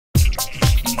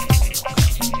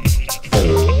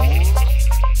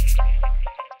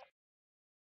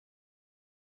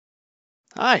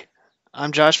Hi,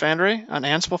 I'm Josh VanDeraa on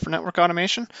Ansible for Network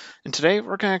Automation, and today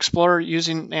we're going to explore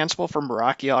using Ansible for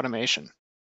Meraki automation.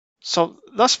 So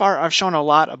thus far, I've shown a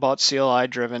lot about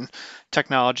CLI-driven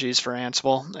technologies for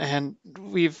Ansible, and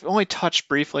we've only touched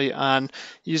briefly on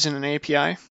using an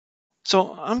API.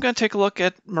 So I'm going to take a look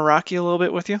at Meraki a little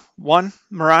bit with you. One,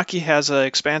 Meraki has an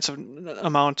expansive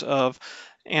amount of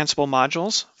Ansible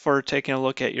modules for taking a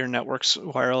look at your networks,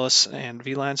 wireless, and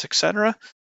VLANs, etc.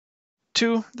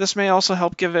 Two, this may also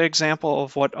help give an example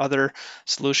of what other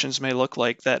solutions may look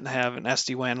like that have an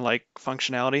SD-WAN-like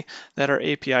functionality that are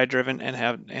API driven and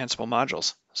have Ansible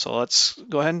modules. So let's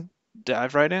go ahead and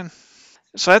dive right in.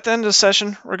 So at the end of the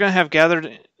session, we're going to have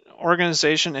gathered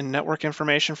organization and network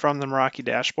information from the Meraki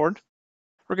dashboard.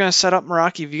 We're going to set up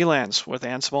Meraki VLANs with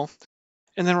Ansible,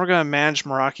 and then we're going to manage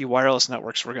Meraki wireless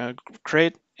networks. We're going to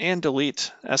create and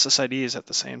delete SSIDs at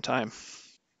the same time.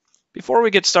 Before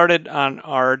we get started on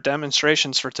our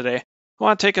demonstrations for today, I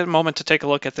want to take a moment to take a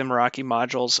look at the Meraki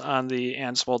modules on the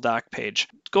Ansible doc page.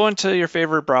 Go into your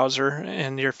favorite browser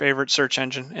and your favorite search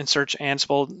engine and search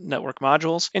Ansible network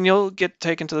modules, and you'll get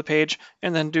taken to the page,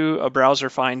 and then do a browser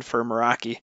find for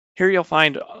Meraki. Here you'll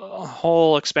find a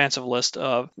whole expansive list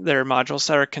of their modules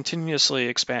that are continuously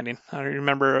expanding. I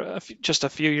remember just a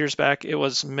few years back, it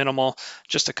was minimal,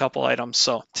 just a couple items.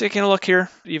 So taking a look here,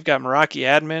 you've got Meraki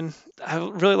admin. I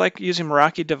really like using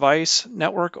Meraki device,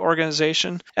 network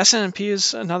organization. SNMP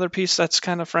is another piece that's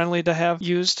kind of friendly to have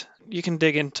used. You can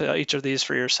dig into each of these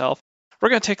for yourself. We're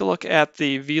going to take a look at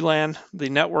the VLAN, the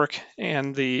network,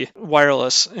 and the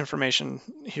wireless information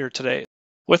here today.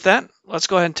 With that, let's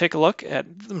go ahead and take a look at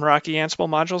the Meraki Ansible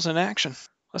modules in action.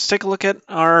 Let's take a look at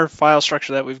our file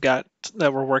structure that we've got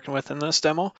that we're working with in this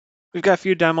demo. We've got a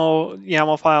few demo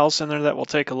YAML files in there that we'll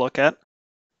take a look at.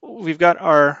 We've got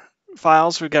our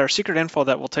files, we've got our secret info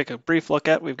that we'll take a brief look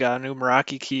at. We've got a new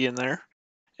Meraki key in there.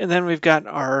 And then we've got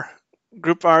our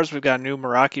group vars, we've got a new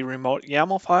Meraki remote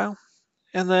YAML file.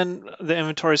 And then the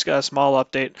inventory's got a small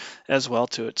update as well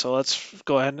to it. So let's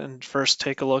go ahead and first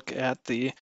take a look at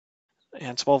the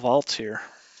Ansible vaults here.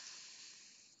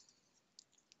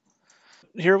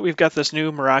 Here we've got this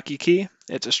new Meraki key.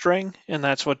 It's a string, and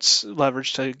that's what's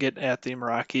leveraged to get at the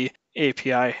Meraki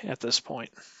API at this point.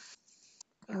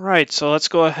 All right, so let's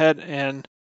go ahead and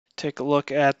take a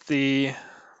look at the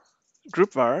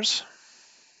group vars.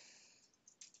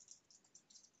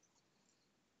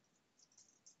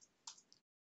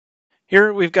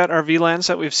 Here we've got our VLANs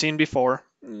that we've seen before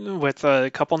with a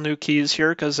couple new keys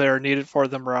here because they are needed for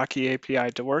the Meraki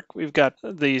API to work. We've got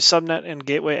the subnet and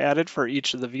gateway added for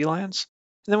each of the VLANs.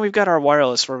 And then we've got our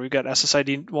wireless where we've got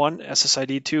SSID1,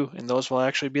 SSID2, and those will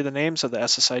actually be the names of the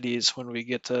SSIDs when we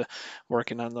get to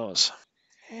working on those.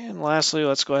 And lastly,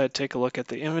 let's go ahead and take a look at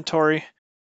the inventory.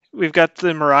 We've got the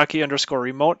Meraki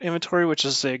 _remote inventory, which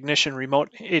is the Ignition Remote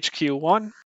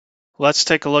HQ1. Let's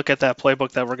take a look at that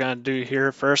playbook that we're going to do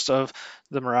here first of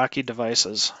the Meraki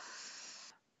devices.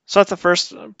 So at the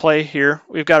first play here,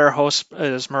 we've got our host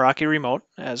as Meraki remote,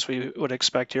 as we would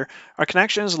expect here. Our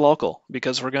connection is local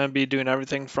because we're going to be doing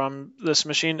everything from this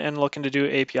machine and looking to do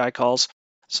API calls.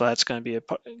 So that's going to be a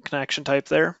connection type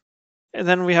there. And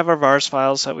then we have our vars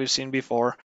files that we've seen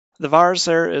before. The vars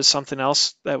there is something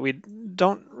else that we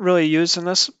don't really use in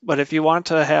this, but if you want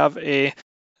to have a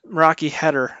Meraki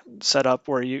header set up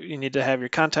where you need to have your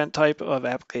content type of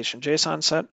application JSON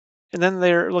set. And then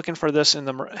they're looking for this in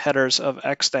the headers of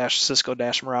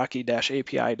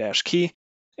x-cisco-meraki-api-key,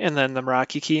 and then the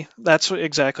Meraki key. That's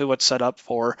exactly what's set up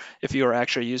for if you are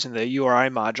actually using the URI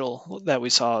module that we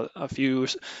saw a few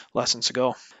lessons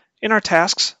ago. In our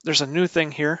tasks, there's a new thing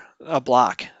here, a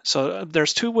block. So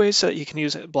there's two ways that you can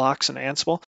use blocks in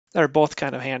Ansible that are both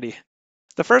kind of handy.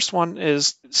 The first one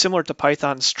is similar to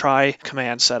Python's try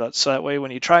command setup. So that way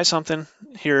when you try something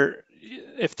here,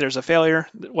 if there's a failure,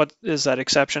 what is that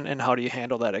exception and how do you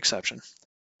handle that exception?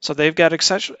 So they've got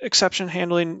exception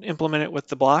handling implemented with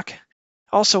the block.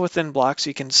 Also within blocks,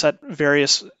 you can set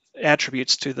various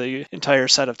attributes to the entire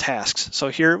set of tasks. So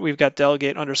here we've got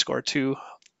delegate _to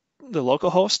the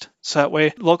localhost. So that way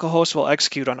localhost will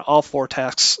execute on all four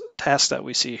tasks that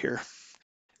we see here.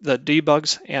 The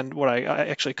debugs and what I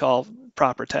actually call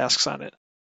proper tasks on it.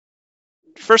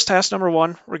 First task number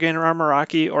one, we're getting our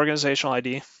Meraki organizational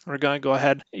ID. We're going to go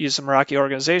ahead and use the Meraki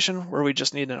organization where we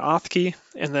just need an auth key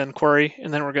and then query,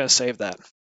 and then we're going to save that.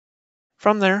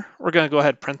 From there, we're going to go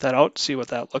ahead and print that out, see what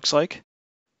that looks like.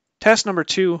 Task number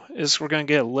two is we're going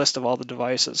to get a list of all the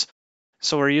devices.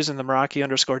 So we're using the Meraki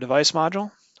 _device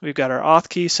module. We've got our auth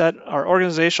key set, our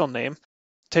organizational name.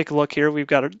 Take a look here. We've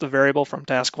got the variable from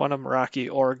task one of Meraki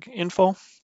org info.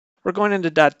 We're going into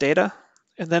 .data,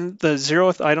 and then the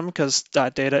 0th item, because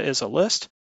 .data is a list,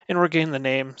 and we're getting the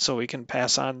name so we can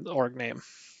pass on the org name.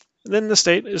 Then the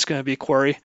state is going to be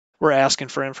query. We're asking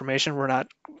for information. We're not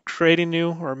creating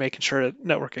new or making sure a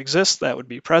network exists. That would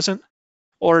be present,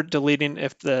 or deleting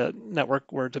if the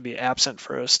network were to be absent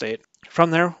for a state.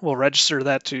 From there, we'll register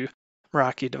that to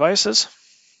Meraki devices,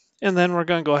 and then we're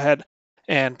going to go ahead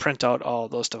and print out all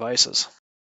those devices.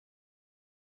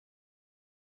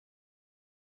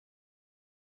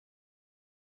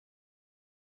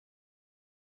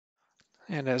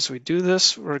 And as we do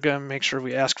this, we're going to make sure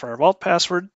we ask for our vault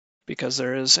password because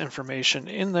there is information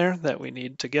in there that we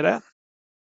need to get at.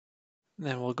 And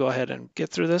then we'll go ahead and get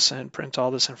through this and print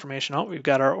all this information out. We've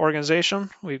got our organization,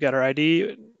 we've got our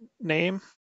ID name,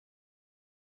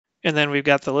 and then we've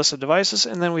got the list of devices,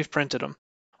 and then we've printed them.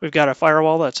 We've got a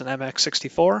firewall that's an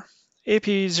MX64.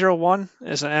 AP01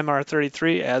 is an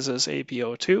MR33, as is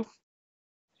AP02.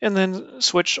 And then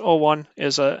switch 01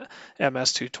 is a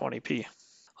MS220P.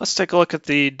 Let's take a look at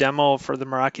the demo for the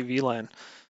Meraki VLAN.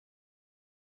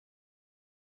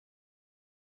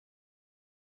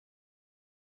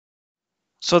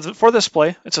 So for this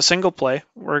play, it's a single play.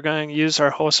 We're going to use our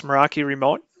host Meraki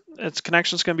remote. Its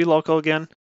connection is going to be local again.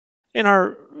 In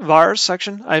our vars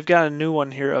section, I've got a new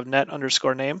one here of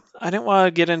net_name. I didn't want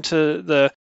to get into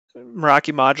the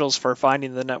Meraki modules for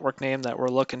finding the network name that we're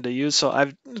looking to use, so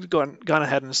I've gone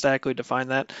ahead and statically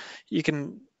defined that. You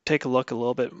can take a look a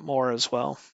little bit more as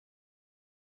well.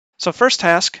 So first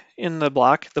task in the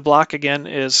block again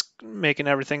is making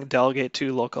everything delegate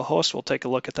to localhost. We'll take a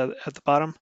look at that at the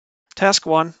bottom. Task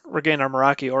 1, we're getting our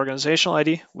Meraki organizational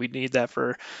ID. We need that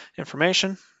for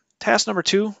information. Task number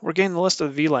 2, we're getting the list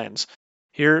of VLANs.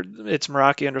 Here it's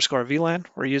Meraki_VLAN.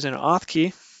 We're using an auth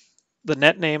key, the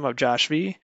net name of Josh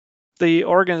V, the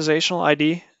organizational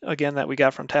ID, again, that we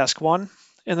got from task 1,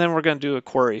 and then we're going to do a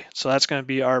query. So that's going to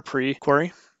be our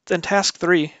pre-query. Then task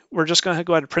 3, we're just going to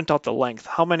go ahead and print out the length.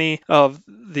 How many of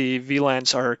the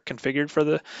VLANs are configured for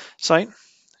the site?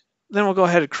 Then we'll go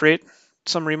ahead and create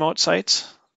some remote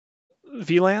sites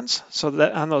VLANs. So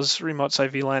that on those remote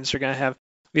site VLANs, you're going to have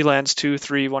VLANs 2,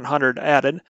 3, 100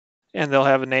 added, and they'll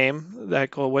have a name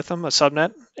that go with them, a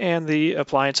subnet, and the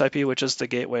appliance IP, which is the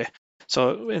gateway.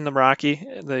 So in the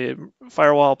Meraki, the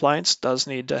firewall appliance does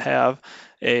need to have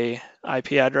a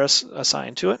IP address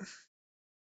assigned to it.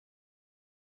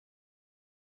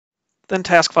 Then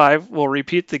task 5 will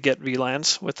repeat the get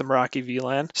VLANs with the Meraki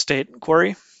VLAN state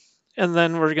query, and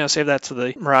then we're going to save that to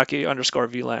the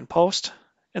Meraki_VLAN post.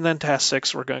 And then task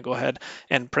 6, we're going to go ahead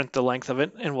and print the length of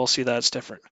it, and we'll see that it's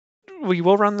different. We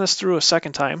will run this through a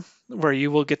second time, where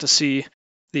you will get to see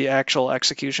the actual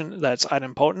execution that's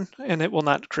idempotent, and it will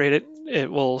not create it. It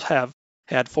will have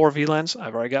had 4 VLANs.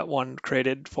 I've already got one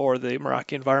created for the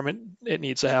Meraki environment. It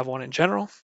needs to have one in general.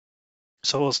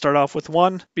 So we'll start off with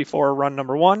 1 before run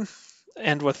number 1,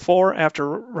 end with 4 after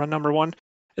run number 1,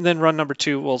 and then run number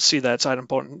 2, we'll see that it's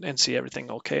idempotent and see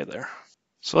everything okay there.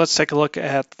 So let's take a look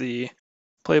at the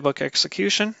playbook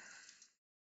execution.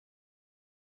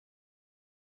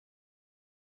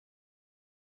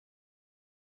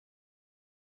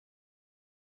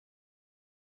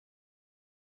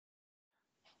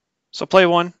 So play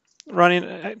 1,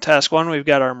 running task 1, we've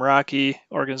got our Meraki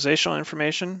organizational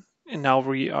information, and now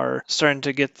we are starting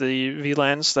to get the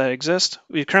VLANs that exist.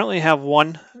 We currently have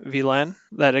 1 VLAN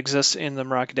that exists in the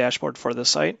Meraki dashboard for the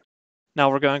site.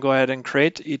 Now we're going to go ahead and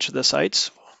create each of the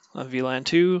sites, VLAN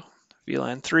 2,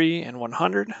 VLAN 3, and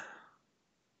 100.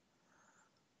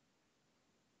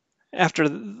 After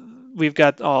we've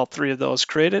got all 3 of those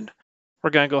created,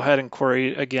 we're going to go ahead and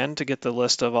query again to get the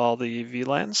list of all the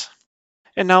VLANs.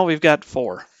 And now we've got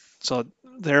 4. So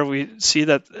there we see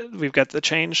that we've got the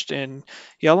changed in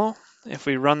yellow. If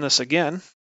we run this again,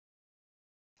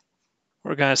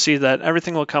 we're going to see that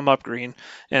everything will come up green,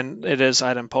 and it is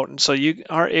idempotent. So you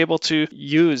are able to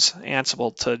use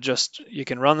Ansible to you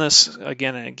can run this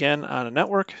again and again on a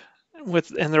network,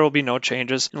 and there will be no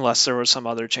changes unless there were some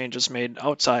other changes made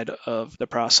outside of the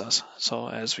process. So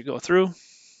as we go through,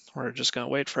 we're just going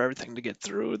to wait for everything to get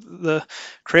through the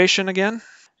creation again.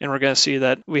 And we're going to see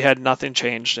that we had nothing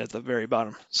changed at the very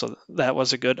bottom. So that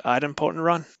was a good idempotent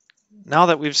run. Now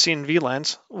that we've seen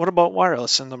VLANs, what about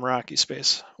wireless in the Meraki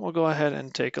space? We'll go ahead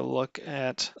and take a look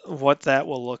at what that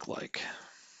will look like.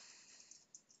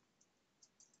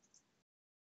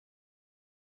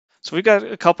 So we've got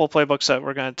a couple playbooks that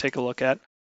we're going to take a look at.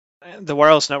 The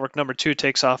wireless network number 2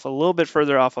 takes off a little bit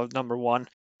further off of number 1.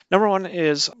 Number 1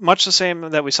 is much the same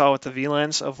that we saw with the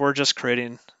VLANs of we're just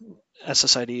creating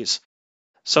SSIDs.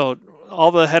 So all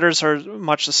the headers are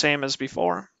much the same as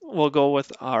before. We'll go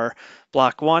with our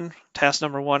block 1, task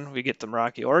number 1, we get the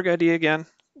Meraki org ID again.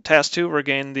 Task 2, we're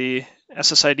getting the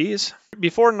SSIDs.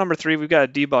 Before number 3, we've got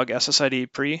a debug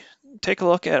SSID pre. Take a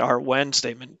look at our when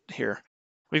statement here.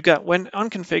 We've got when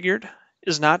unconfigured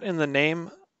is not in the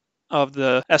name of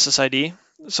the SSID.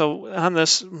 So on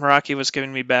this, Meraki was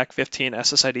giving me back 15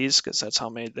 SSIDs because that's how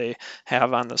many they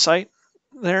have on the site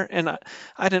there. And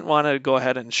I didn't want to go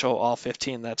ahead and show all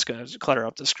 15. That's going to clutter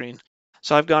up the screen.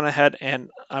 So I've gone ahead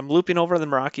and I'm looping over the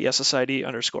Meraki SSID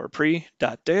underscore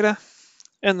pre.data.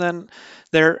 And then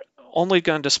they're only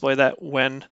going to display that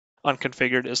when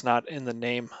unconfigured is not in the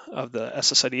name of the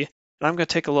SSID. And I'm going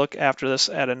to take a look after this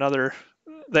at another.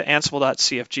 The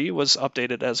Ansible.cfg was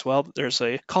updated as well. There's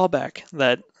a callback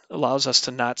that allows us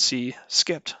to not see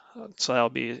skipped. So that'll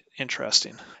be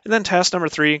interesting. And then task number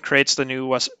 3 creates the new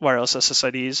wireless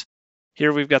SSIDs.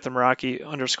 Here we've got the Meraki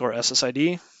underscore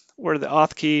SSID, where the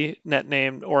auth key, net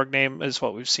name, org name is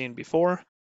what we've seen before.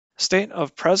 State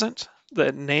of present,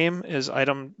 the name is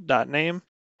item.name,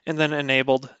 and then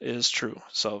enabled is true.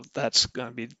 So that's going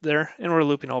to be there, and we're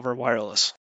looping over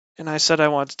wireless. And I said I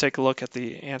wanted to take a look at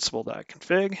the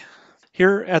ansible.config.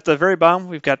 Here at the very bottom,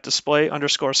 we've got display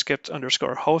underscore skipped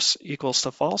underscore hosts equals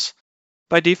to false.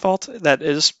 By default, that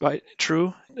is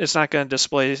true. It's not going to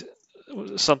display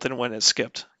something when it's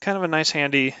skipped. Kind of a nice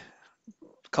handy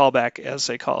callback, as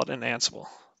they call it in Ansible.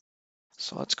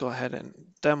 So let's go ahead and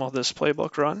demo this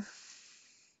playbook run.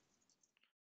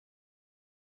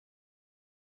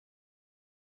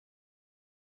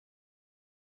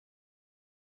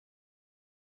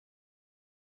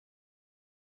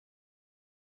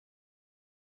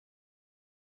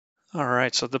 All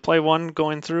right, so the play 1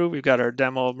 going through, we've got our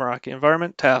demo Meraki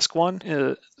environment. Task 1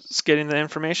 is getting the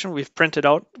information. We've printed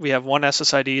out, we have one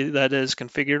SSID that is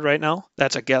configured right now.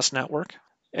 That's a guest network.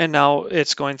 And now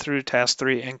it's going through task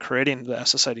 3 and creating the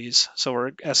SSIDs. So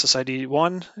we're SSID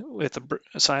 1 with the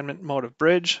assignment mode of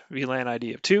bridge, VLAN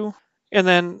ID of 2. And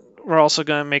then we're also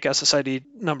going to make SSID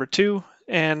number 2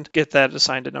 and get that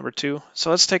assigned to number 2. So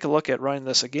let's take a look at running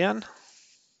this again.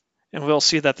 And we'll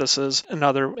see that this is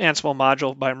another Ansible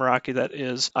module by Meraki that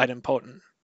is idempotent.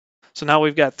 So now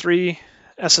we've got 3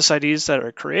 SSIDs that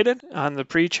are created on the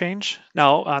pre-change.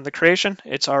 Now on the creation,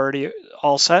 it's already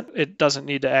all set. It doesn't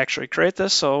need to actually create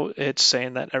this, so it's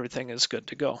saying that everything is good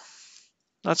to go.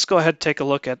 Let's go ahead and take a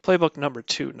look at playbook number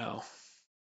 2 now.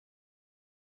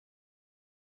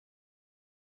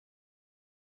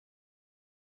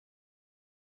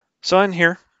 So in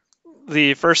here,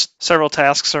 the first several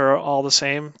tasks are all the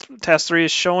same. Task 3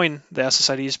 is showing the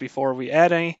SSIDs before we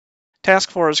add any.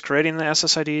 Task 4 is creating the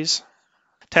SSIDs.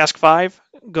 Task 5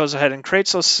 goes ahead and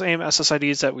creates those same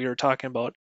SSIDs that we were talking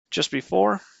about just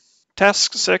before.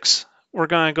 Task 6, we're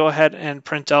going to go ahead and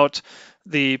print out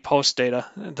the post data.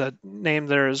 The name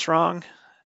there is wrong.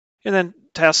 And then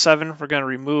task 7, we're going to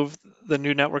remove the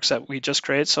new networks that we just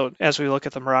created. So as we look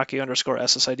at the Meraki underscore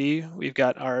SSID, we've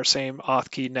got our same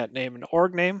auth key, net name, and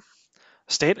org name.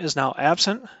 State is now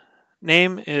absent.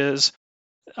 Name is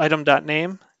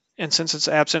item.name. And since it's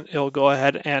absent, it'll go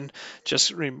ahead and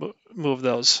just remove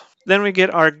those. Then we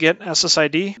get our get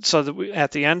SSID so that we,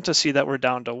 at the end, to see that we're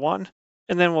down to 1.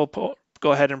 And then we'll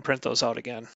go ahead and print those out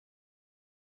again.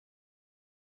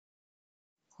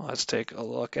 Let's take a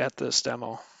look at this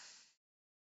demo.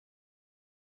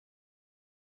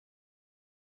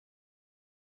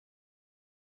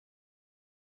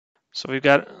 So we've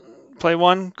got play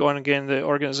 1 going to get the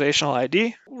organizational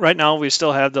ID. Right now, we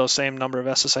still have those same number of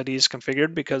SSIDs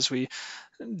configured because we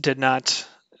did not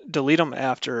delete them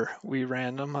after we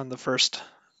ran them on the first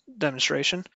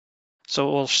demonstration.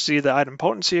 So we'll see the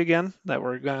idempotency again, that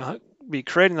we're going to be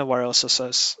creating the wireless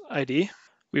SSID.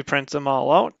 We print them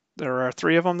all out. There are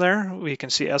 3 of them there. We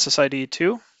can see SSID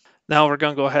 2. Now we're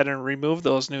going to go ahead and remove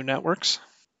those new networks.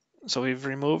 So we've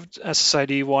removed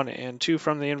SSID 1 and 2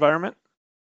 from the environment.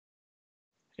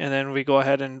 And then we go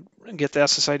ahead and get the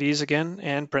SSIDs again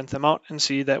and print them out and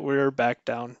see that we're back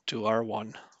down to our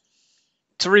 1.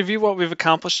 To review what we've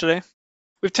accomplished today,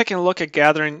 we've taken a look at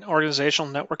gathering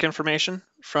organizational network information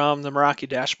from the Meraki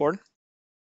dashboard.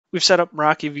 We've set up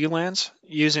Meraki VLANs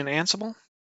using Ansible,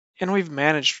 and we've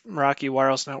managed Meraki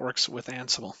wireless networks with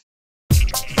Ansible.